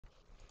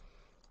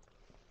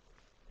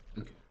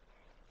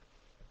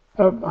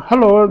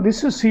Hello,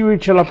 this is C.V.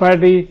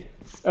 Chalapati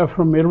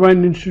from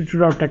Irvine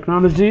Institute of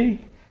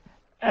Technology,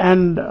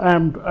 and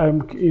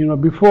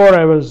before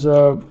I was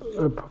a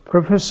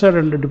professor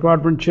and a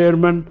department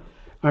chairman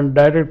and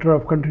director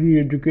of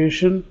continuing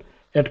education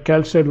at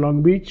Cal State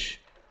Long Beach.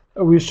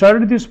 We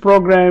started these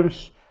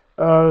programs,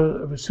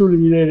 civil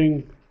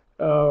engineering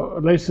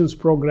license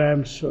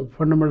programs,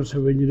 fundamentals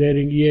of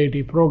engineering,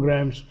 IIT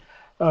programs,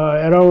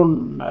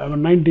 around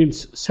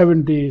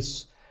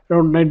 1970s,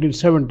 around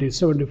 1970,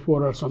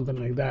 74 or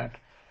something like that.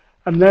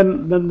 And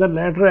then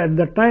later, at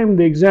the time,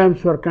 the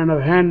exams were kind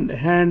of hand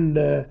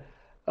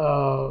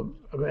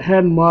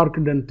marked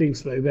and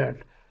things like that.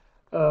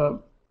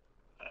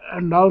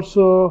 And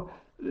also,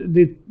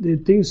 the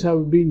things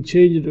have been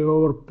changed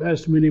over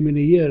past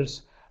many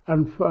years,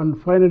 and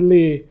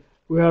finally,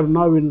 we are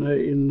now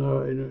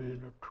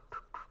in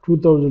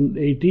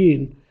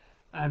 2018,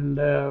 and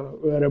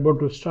we are about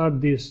to start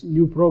these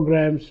new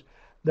programs.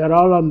 They're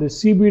all on the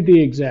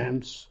CBT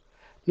exams.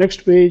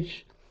 Next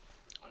page.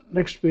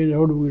 Next page.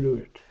 How do we do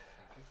it?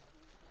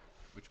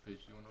 Which page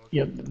do you want to look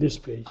Yeah, this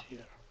page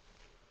here.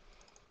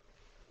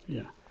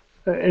 Yeah.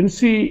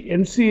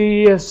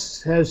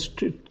 NCES has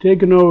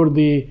taken over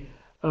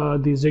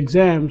these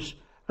exams,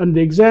 and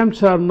the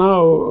exams are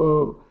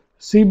now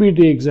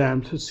CBT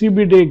exams.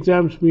 CBT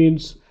exams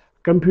means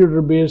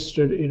computer-based,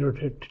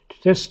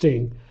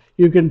 testing.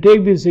 You can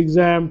take this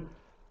exam,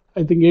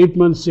 I think 8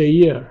 months a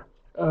year.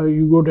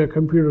 You go to a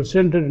computer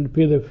center and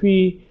pay the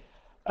fee,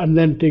 and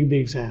then take the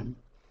exam.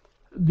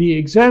 The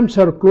exams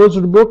are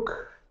closed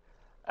book,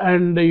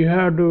 and you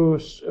have to.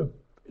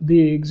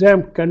 The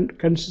exam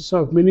consists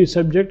of many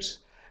subjects,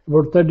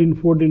 about 13,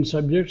 14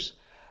 subjects,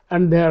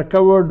 and they are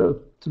covered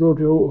throughout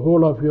the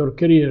whole of your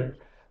career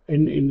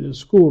in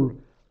school.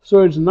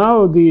 So it's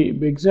now the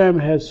exam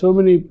has so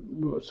many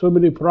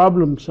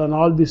problems on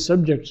all these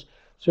subjects,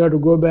 so you have to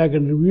go back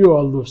and review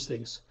all those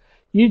things.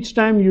 Each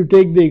time you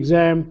take the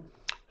exam,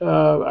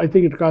 I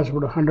think it costs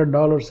about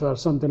 $100 or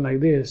something like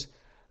this,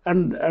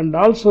 and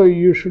also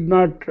you should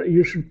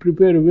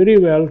prepare very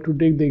well to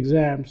take the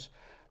exams,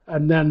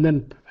 and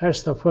then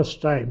pass the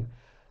first time.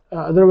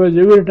 Otherwise,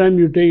 every time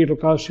you take it, will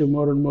cost you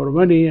more and more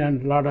money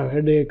and a lot of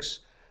headaches.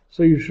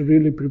 So you should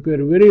really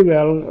prepare very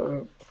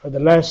well for the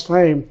last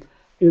time.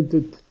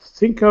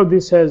 Think of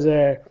this as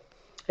a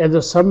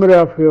summary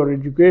of your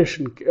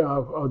education,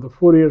 of the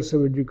 4 years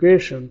of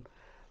education,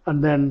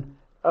 and then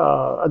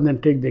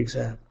take the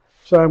exam.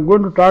 So I'm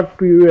going to talk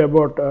to you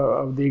about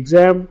the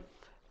exam,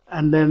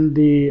 and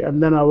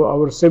then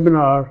our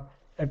seminar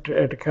at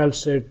Cal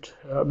State.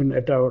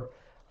 At our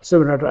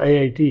seminar at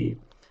IIT.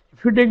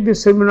 If you take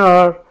this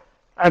seminar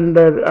and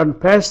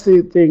pass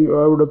the thing,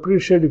 I would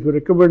appreciate if you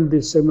recommend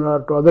this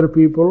seminar to other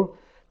people,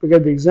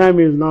 because the exam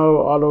is now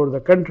all over the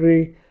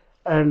country,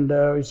 and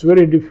it's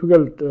very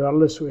difficult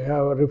unless we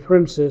have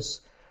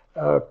references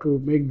to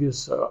make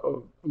this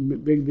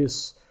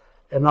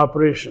an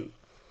operation.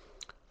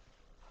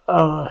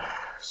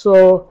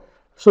 So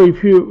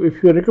if you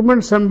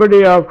recommend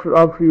somebody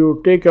after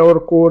you take our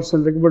course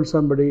and recommend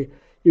somebody,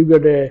 you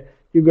get a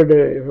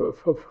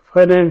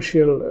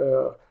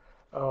financial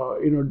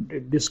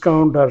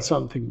discount or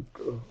something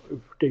if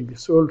you take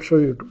this. So I'll show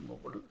you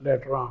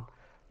later on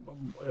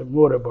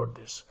more about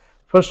this.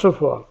 First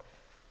of all,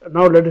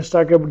 now let us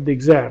talk about the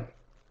exam.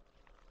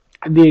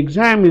 The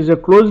exam is a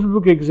closed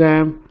book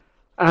exam,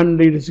 and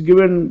it is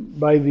given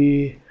by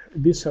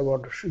this now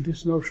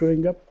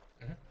showing up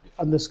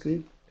on the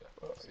screen.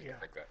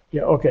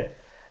 Yeah, okay.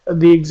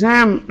 The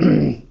exam,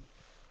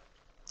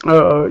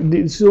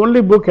 this is the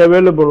only book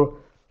available,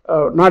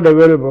 not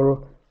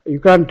available. You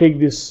can't take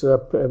this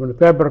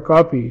paper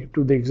copy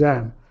to the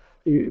exam,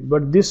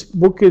 but this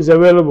book is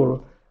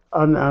available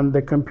on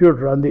the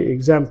computer, on the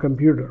exam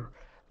computer.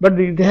 But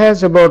it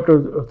has about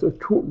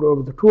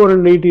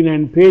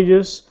 289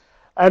 pages,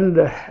 and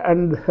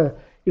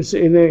it's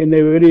in a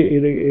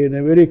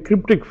very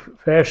cryptic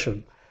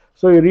fashion.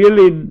 So you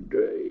really,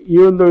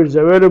 even though it's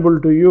available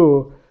to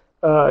you,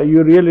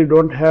 you really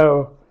don't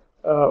have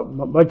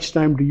much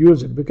time to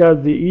use it,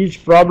 because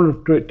each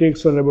problem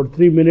takes on about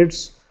 3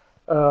 minutes.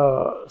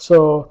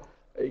 So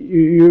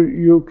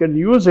you can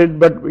use it,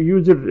 but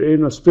use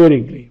it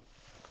sparingly.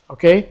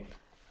 Okay.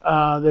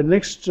 The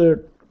next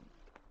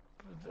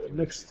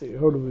thing.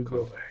 How do we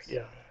go back?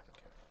 Yeah.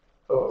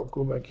 Oh,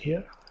 go back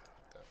here.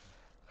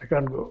 I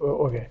can't go.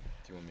 Oh, okay.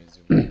 Do you want me to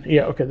zoom in?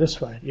 Yeah. Okay. That's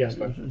fine. Yeah.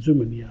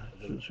 Zoom in. Yeah.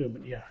 Zoom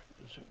in. Yeah.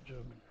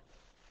 Zoom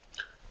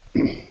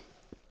in.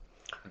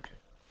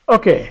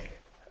 Okay,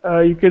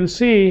 you can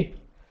see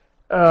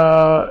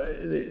the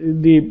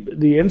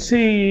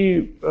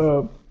NCE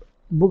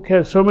book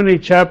has so many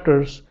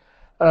chapters.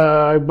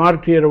 I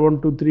marked here 1,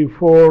 2, 3,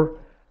 4.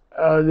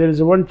 There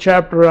is one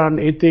chapter on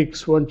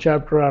ethics, one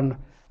chapter on,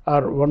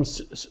 or one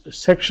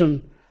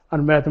section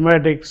on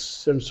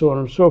mathematics, and so on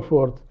and so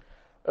forth.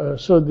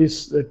 So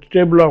the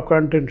table of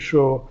contents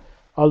show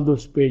all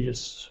those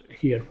pages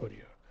here for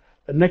you.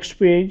 The next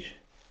page,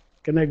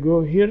 can I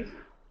go here?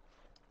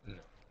 No,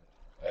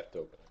 I have to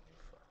open it.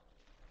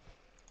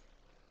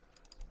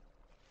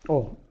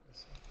 Oh,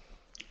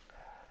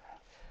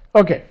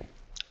 Okay.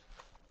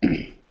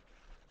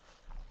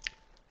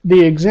 The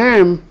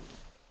exam,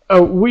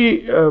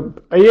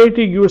 IIT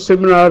gives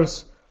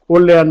seminars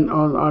only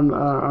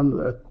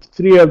on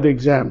three of the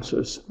exams: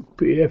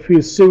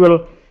 FE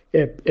Civil,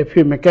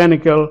 FE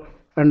Mechanical,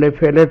 and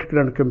FE Electrical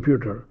and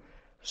Computer.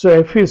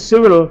 So FE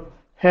Civil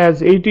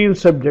has 18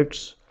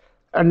 subjects,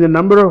 and the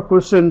number of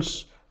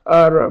questions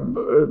are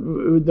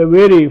they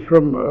vary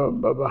from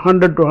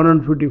 100 to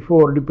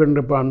 154, depending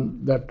upon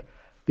that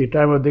the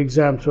time of the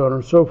exam, so on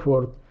and so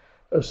forth.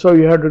 So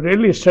you have to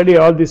really study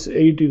all these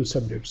 18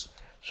 subjects.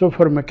 So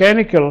for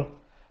mechanical,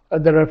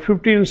 there are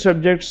 15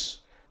 subjects.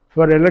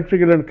 For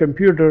electrical and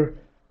computer,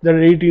 there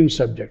are 18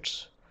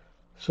 subjects.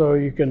 So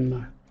you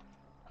can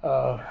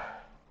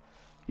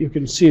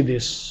see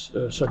these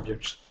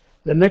subjects.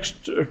 The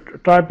next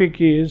topic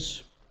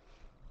is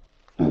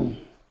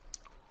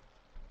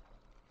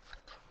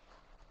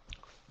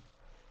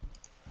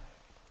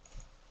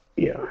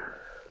yeah,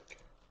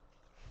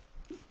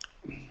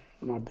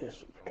 not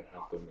this.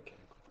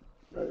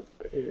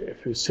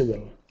 If it's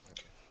civil,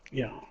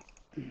 yeah.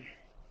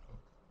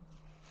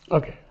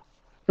 Okay.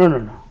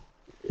 No.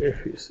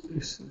 If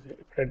it's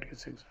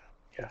practice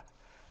exam,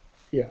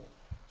 yeah.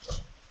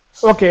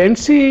 Okay.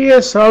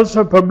 NCES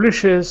also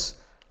publishes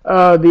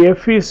the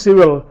FE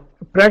Civil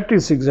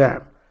practice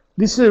exam.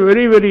 This is a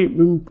very, very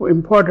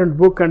important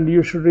book, and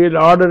you should really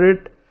order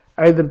it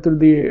either through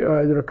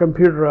either a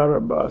computer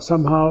or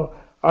somehow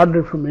order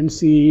it from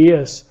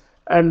NCES.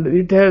 And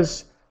it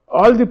has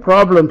all the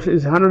problems.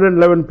 Is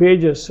 111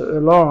 pages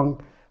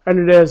long, and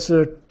it has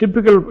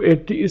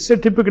it's a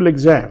typical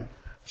exam.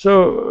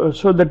 So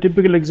the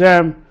typical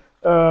exam,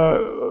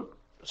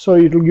 so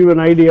it will give an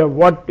idea of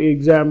what the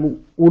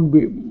exam would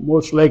be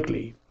most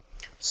likely.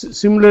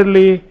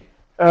 Similarly,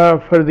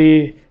 for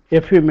the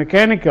FE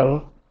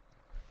Mechanical,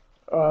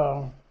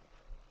 how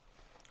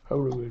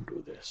do we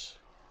do this?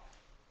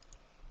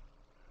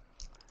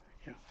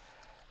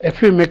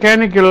 FE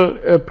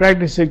Mechanical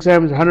practice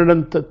exam is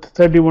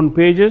 131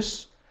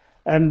 pages,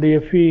 and the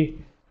FE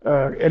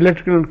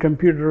Electrical and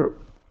Computer,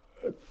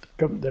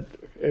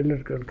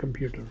 Electrical and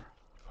Computer.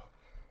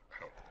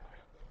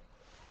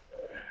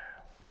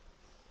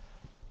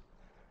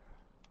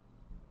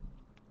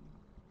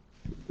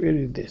 Where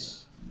is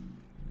this?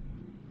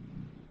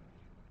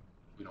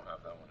 We don't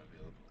have that one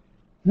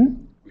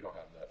available. We don't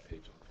have that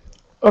page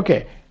available.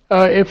 Okay.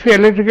 FE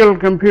Electrical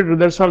Computer,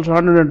 that's also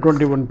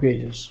 121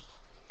 pages.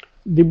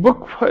 The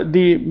book,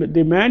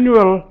 the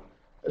manual,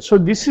 so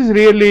this is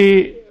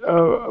really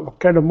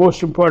kind of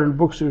most important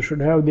books you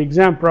should have. The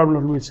exam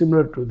problem will be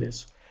similar to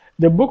this.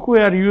 The book we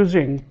are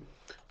using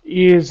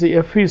is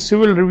the FE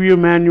Civil Review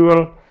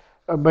Manual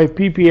by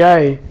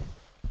PPI,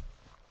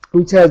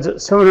 which has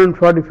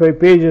 745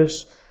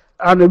 pages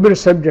on every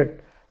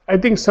subject. I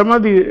think some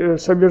of the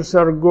subjects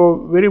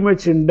go very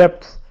much in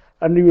depth,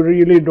 and you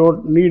really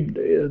don't need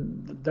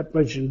that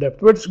much in depth.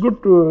 But it's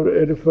good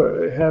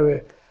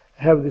to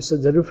have this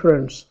as a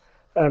reference.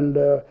 And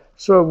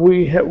so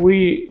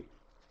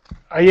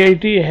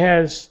IIT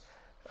has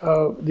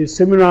the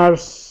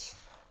seminars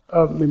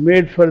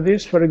made for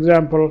this. For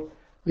example,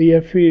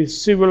 the FE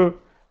Civil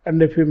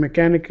and FE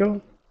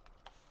Mechanical.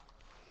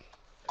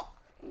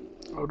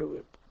 How do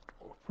we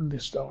put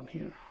this down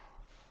here?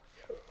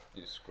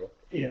 You scroll.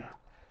 Yeah.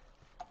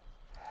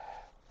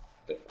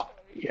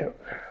 Yeah.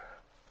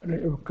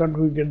 Can't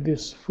we get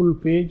this full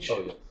page?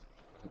 Oh, yeah.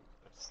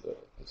 That's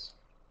this.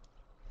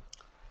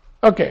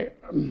 Okay.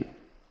 Do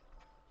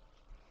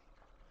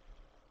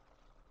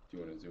you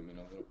want to zoom in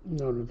a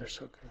little? No,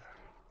 that's okay.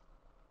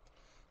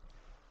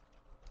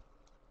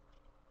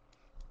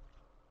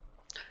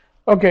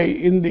 Okay.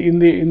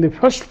 In the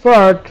first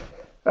part,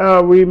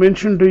 we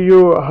mentioned to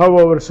you how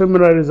our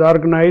seminar is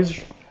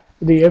organized.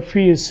 The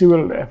FE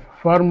Civil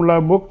formula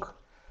book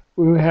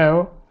we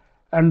have,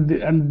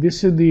 and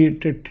this is the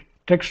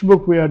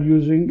textbook we are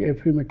using,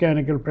 FE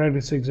Mechanical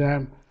Practice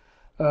Exam,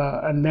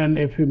 and then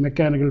FE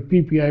Mechanical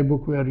PPI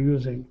book we are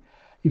using.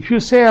 If you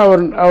say our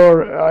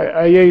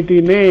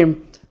IIT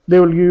name, they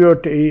will give you a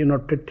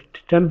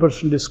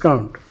 10%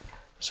 discount.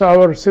 So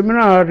our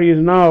seminar is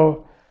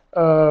now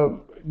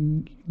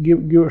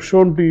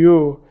shown to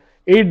you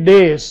 8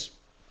 days.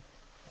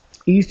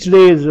 Each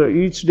day is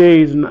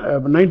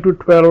 9 to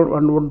 12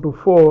 and 1 to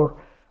 4,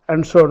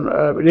 and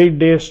so 8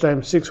 days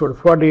times 6 or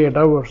 48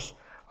 hours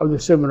of the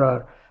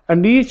seminar.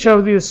 And each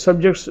of these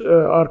subjects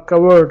are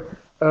covered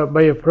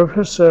by a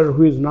professor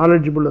who is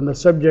knowledgeable on the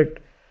subject,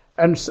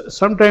 and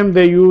sometimes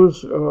they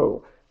use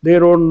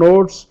their own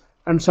notes,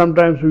 and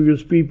sometimes we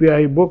use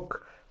PPI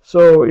book.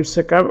 So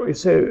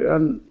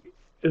and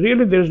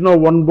really there is no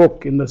one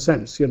book in the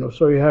sense,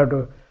 so you have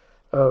to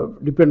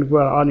depend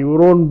on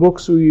your own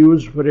books you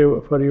use for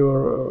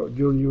your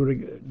during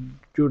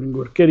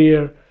your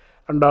career,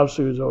 and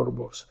also use our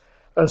books.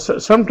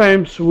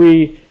 Sometimes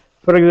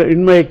for example,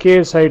 in my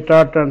case, I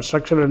taught on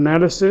structural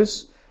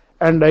analysis,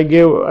 and I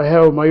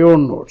have my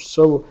own notes.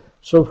 So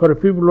for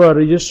people who are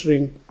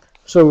registering,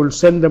 so we'll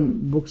send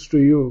them books to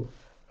you,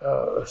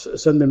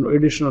 send them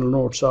additional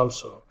notes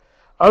also.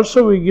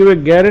 Also, we give a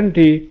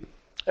guarantee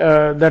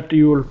that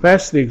you will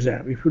pass the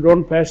exam. If you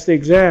don't pass the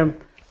exam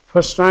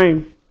first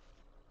time,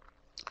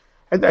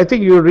 I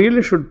think you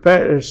really should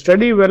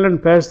study well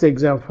and pass the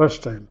exam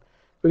first time,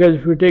 because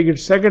if you take it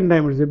second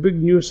time, it's a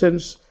big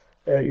nuisance.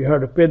 You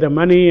have to pay the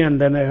money,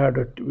 and then you have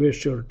to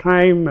waste your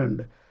time,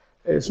 and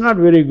it's not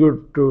very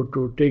good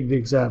to take the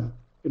exam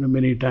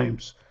many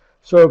times.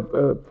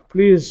 So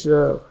please,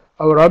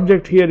 our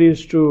object here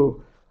is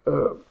to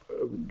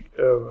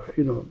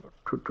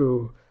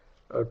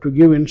to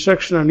give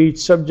instruction on each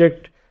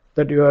subject,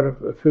 that you are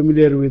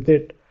familiar with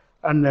it,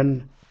 and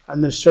then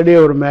study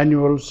our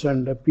manuals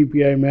and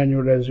PPI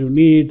manual as you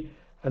need,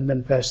 and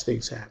then pass the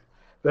exam.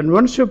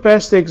 Once you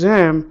pass the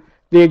exam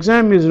is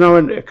now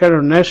a kind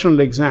of national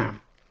exam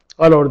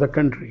all over the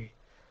country.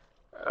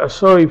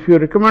 So if you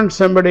recommend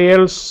somebody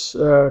else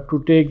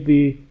to take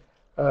the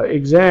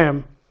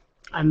exam,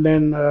 and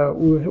then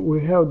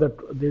we have that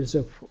there's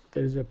a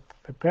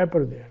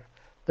paper there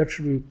that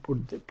should be put.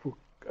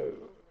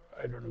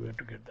 I don't know where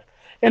to get that.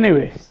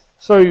 Anyway,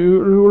 so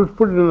you will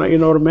put it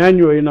in our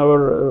manual, in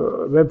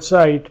our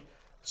website,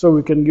 so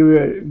we can give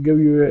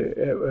you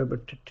a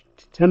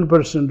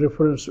 10%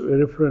 reference.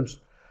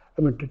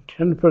 I mean,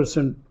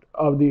 10%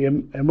 of the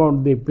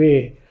amount they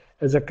pay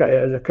as a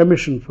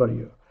commission for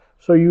you.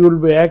 So you will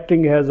be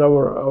acting as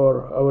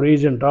our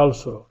agent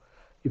also,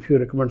 if you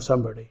recommend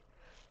somebody.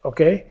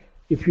 Okay.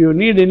 If you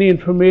need any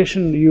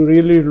information, you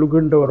really look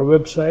into our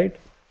website.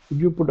 Would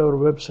you put our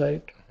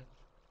website?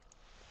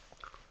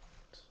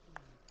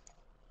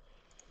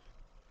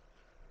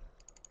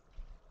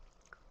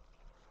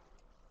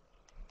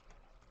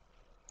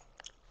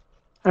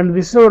 And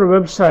this is our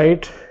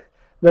website.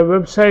 The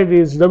website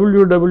is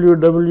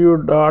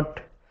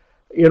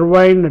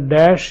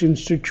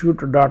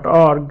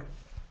www.irvine-institute.org.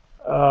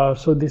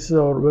 So this is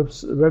our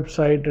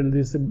website, and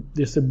this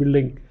is the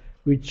building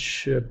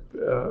which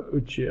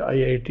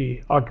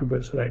IIT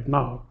occupies right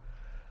now.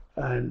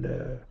 And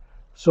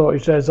so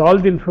it has all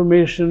the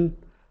information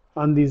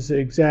on these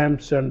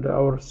exams and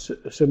our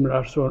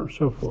seminars, so on and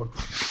so forth.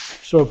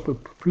 So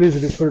please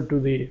refer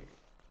to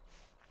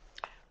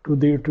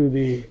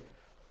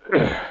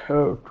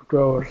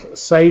our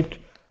site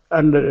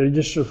and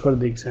register for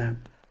the exam.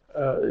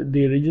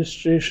 The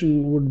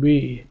registration would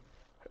be,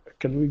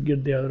 can we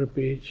get the other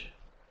page?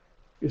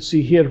 You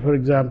see here, for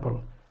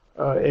example,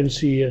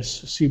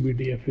 NCS,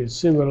 CBD, FA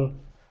Civil.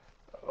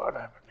 What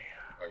happened here?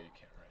 Oh, you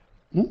can't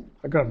write.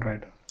 I can't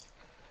write.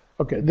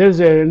 Okay,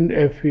 there's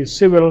a FA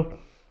Civil,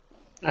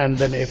 and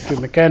then FA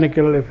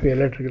Mechanical, FA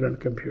Electrical, and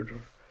Computer.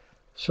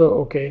 So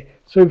okay,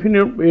 so if you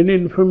need any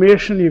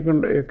information, you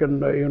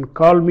can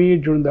call me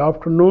during the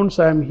afternoons.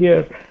 I am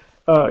here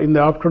in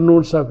the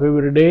afternoons of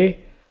every day.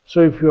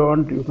 So if you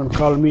want, you can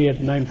call me at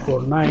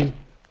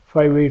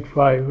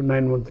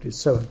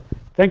 949-585-9137.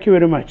 Thank you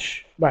very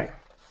much. Bye.